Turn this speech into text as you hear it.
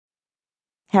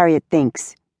Harriet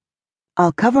thinks,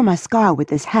 "I'll cover my scar with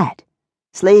this hat.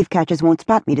 Slave catchers won't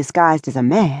spot me disguised as a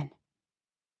man."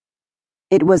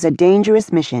 It was a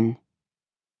dangerous mission.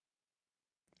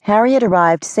 Harriet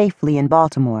arrived safely in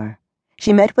Baltimore.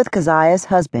 She met with Keziah's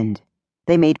husband.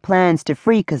 They made plans to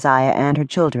free Keziah and her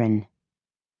children.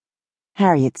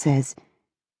 Harriet says,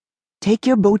 "Take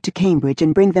your boat to Cambridge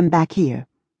and bring them back here.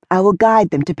 I will guide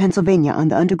them to Pennsylvania on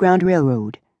the Underground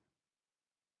Railroad."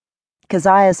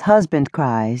 Keziah's husband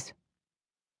cries,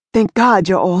 "Thank God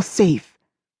you're all safe."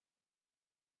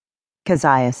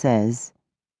 Keziah says,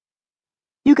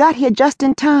 "You got here just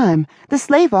in time. The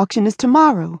slave auction is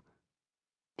tomorrow."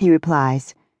 He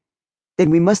replies, "Then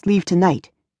we must leave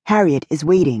tonight. Harriet is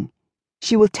waiting.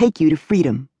 She will take you to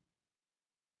freedom."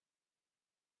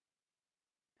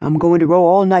 "I'm going to row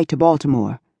all night to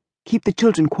Baltimore. Keep the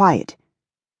children quiet."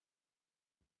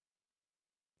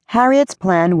 Harriet's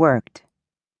plan worked.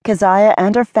 Keziah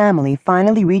and her family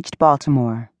finally reached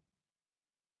Baltimore.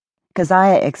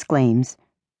 Keziah exclaims,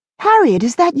 "Harriet,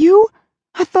 is that you?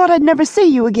 I thought I'd never see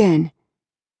you again."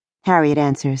 Harriet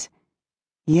answers,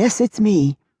 "Yes, it's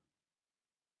me."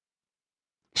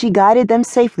 She guided them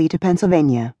safely to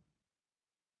Pennsylvania.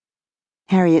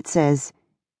 Harriet says,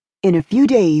 "In a few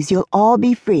days you'll all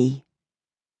be free.